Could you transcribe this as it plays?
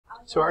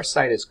So our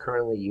site is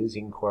currently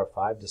using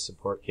CORE5 to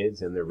support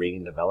kids in their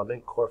reading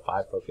development.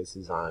 CORE5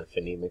 focuses on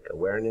phonemic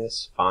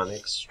awareness,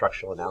 phonics,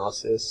 structural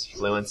analysis,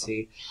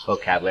 fluency,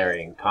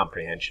 vocabulary, and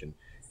comprehension.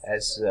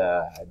 As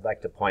I'd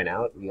like to point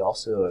out, we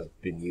also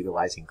have been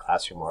utilizing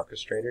Classroom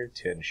Orchestrator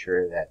to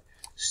ensure that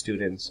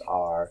students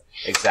are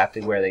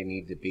exactly where they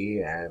need to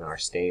be and are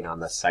staying on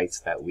the sites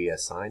that we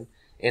assign.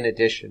 In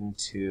addition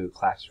to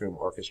Classroom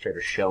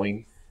Orchestrator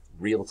showing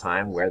real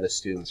time where the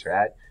students are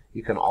at,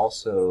 you can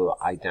also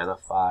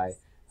identify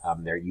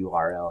their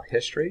URL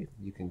history.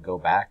 You can go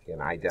back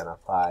and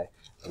identify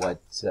what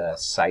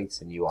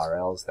sites and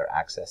URLs they're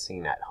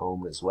accessing at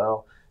home as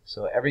well.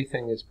 So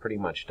everything is pretty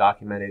much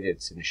documented.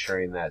 It's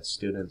ensuring that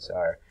students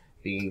are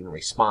being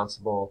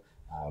responsible,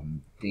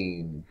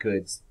 being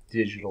good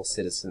digital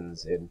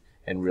citizens,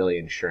 and really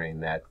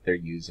ensuring that they're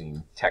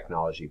using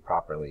technology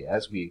properly.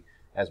 As we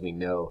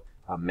know,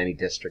 many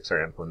districts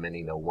are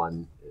implementing a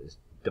one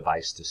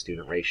device to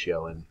student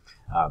ratio, and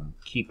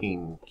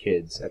keeping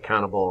kids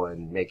accountable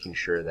and making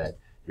sure that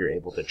you're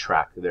able to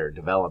track their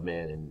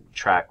development and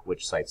track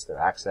which sites they're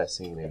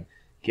accessing and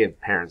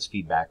give parents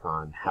feedback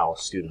on how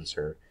students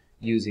are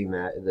using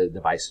the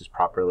devices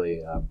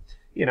properly,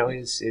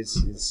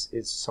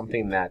 is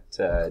something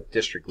that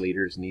district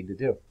leaders need to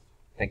do.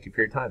 Thank you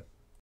for your time.